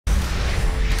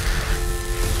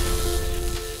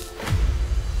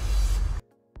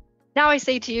Now I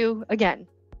say to you again,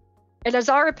 it is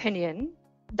our opinion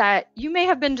that you may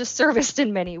have been disserviced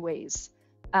in many ways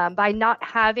by not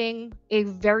having a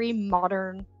very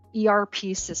modern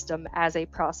ERP system as a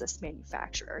process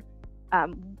manufacturer.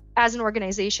 As an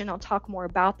organization, I'll talk more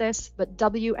about this, but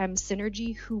WM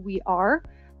Synergy, who we are,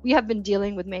 we have been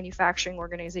dealing with manufacturing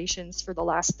organizations for the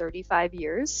last 35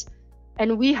 years.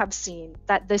 And we have seen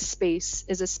that this space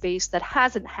is a space that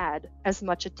hasn't had as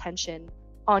much attention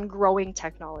on growing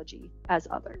technology as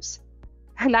others.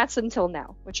 And that's until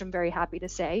now, which I'm very happy to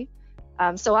say.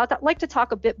 So I'd like to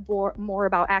talk a bit more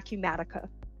about Acumatica.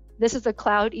 This is a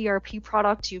cloud ERP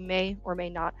product you may or may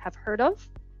not have heard of.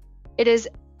 It is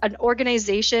an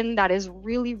organization that is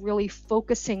really, really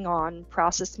focusing on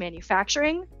process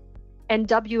manufacturing, and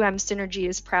WM Synergy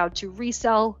is proud to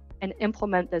resell and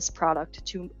implement this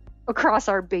product across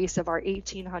our base of our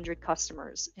 1,800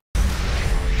 customers